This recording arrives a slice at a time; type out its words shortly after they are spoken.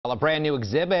Well, a brand new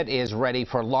exhibit is ready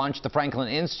for launch. The Franklin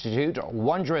Institute,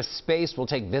 Wondrous Space, will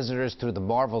take visitors through the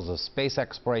marvels of space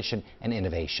exploration and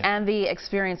innovation. And the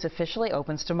experience officially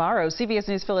opens tomorrow. CBS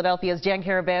News Philadelphia's Jan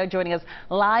Carabeo joining us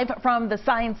live from the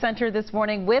Science Center this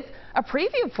morning with a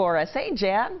preview for us. Hey,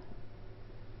 Jan.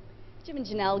 Jim and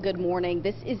Janelle, good morning.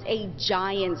 This is a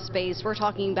giant space. We're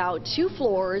talking about 2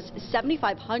 floors,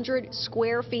 7,500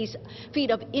 square feet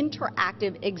of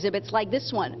interactive exhibits like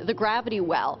this one, the gravity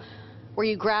well, where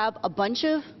you grab a bunch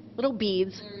of little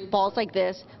beads, balls like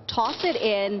this, toss it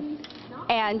in,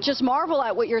 and just marvel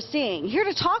at what you're seeing. Here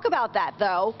to talk about that,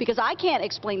 though, because I can't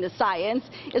explain the science,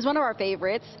 is one of our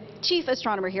favorites, Chief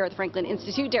Astronomer here at the Franklin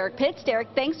Institute, Derrick. Derrick,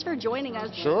 thanks for joining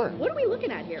us. Sure. What are we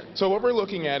looking at here? So what we're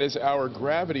looking at is our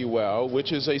gravity well,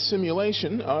 which is a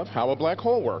simulation of how a black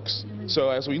hole works. So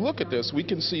as we look at this, we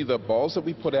can see the balls that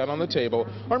we put out on the table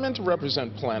are meant to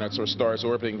represent planets or stars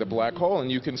orbiting the black hole, and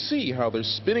you can see how they're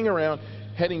spinning around,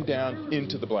 heading down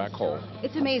into the black hole.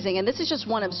 It's amazing, and this is just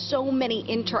one of so many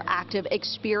interactive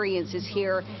experiences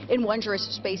here in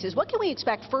Wondrous Spaces. What can we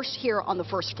expect first here on the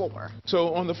first floor?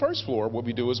 So on the first floor, what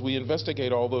we do is we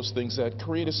investigate all those things that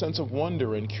create a sense of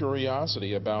wonder and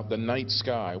curiosity about the night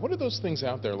sky. What are those things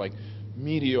out there like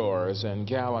meteors and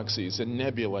galaxies and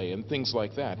nebulae and things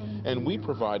like that? And we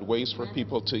provide ways for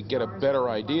people to get a better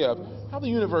idea of how the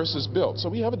universe is built. So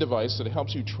we have a device that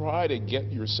helps you try to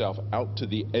get yourself out to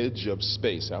the edge of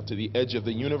space, out to the edge of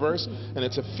the universe, and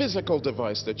it's a physical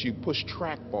device that you push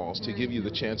trackballs to give you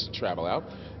the chance to travel out.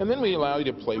 And then we allow you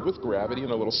to play with gravity in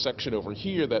a little section over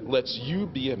here that lets you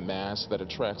be a mass that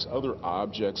attracts other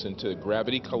objects into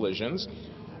gravity collisions.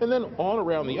 And then all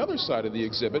around the other side of the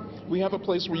exhibit, we have a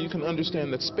place where you can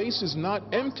understand that space is not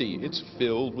empty. It's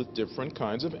filled with different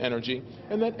kinds of energy,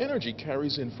 and that energy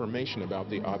carries information about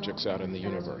the objects out in the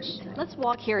universe. Let's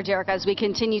walk here, Derrick, as we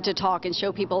continue to talk and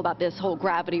show people about this whole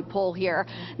gravity pull here.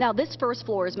 Now, this first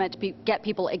floor is meant to get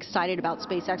people excited about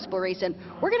space exploration.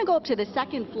 We're going to go up to the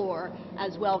second floor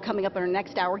as well coming up in our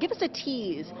next hour. Give us a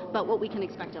tease about what we can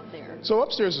expect up there. So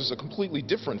upstairs is a completely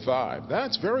different vibe.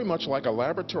 That's very much like a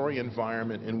laboratory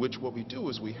environment in which what we do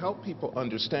is we help people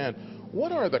understand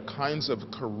what are the kinds of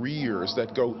careers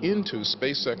that go into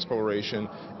space exploration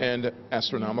and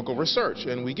astronomical research.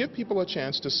 And we give people a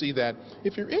chance to see that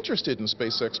if you're interested in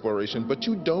space exploration but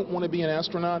you don't want to be an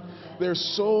astronaut, there's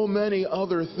so many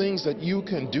other things that you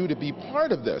can do to be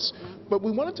part of this. But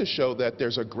we wanted to show that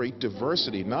there's a great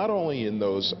diversity, not only in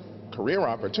those career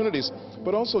opportunities,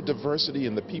 but also diversity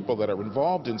in the people that are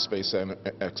involved in space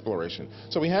exploration.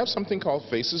 So we have something called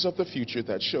Faces of the Future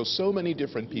that shows so many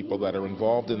different people that are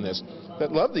involved in this,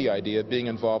 that love the idea of being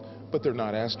involved, but they're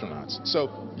not astronauts.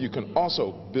 So you can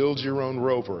also build your own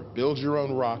rover, build your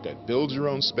own rocket, build your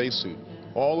own spacesuit.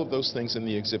 All of those things in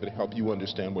the exhibit help you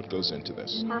understand what goes into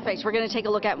this. Perfect. We're going to take a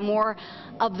look at more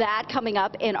of that coming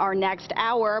up in our next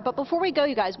hour. But before we go,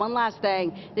 you guys, one last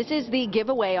thing. This is the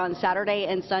giveaway on Saturday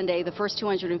and Sunday. The first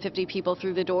 250 people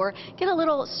through the door get a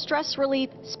little stress relief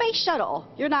space shuttle.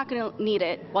 You're not going to need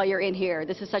it while you're in here.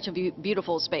 This is such a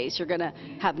beautiful space. You're going to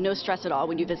have no stress at all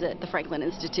when you visit the Franklin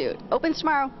Institute. Opens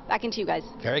tomorrow. Back into you guys.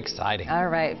 Very exciting. All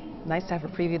right. Nice to have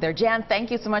a preview there. Jan,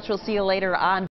 thank you so much. We'll see you later on.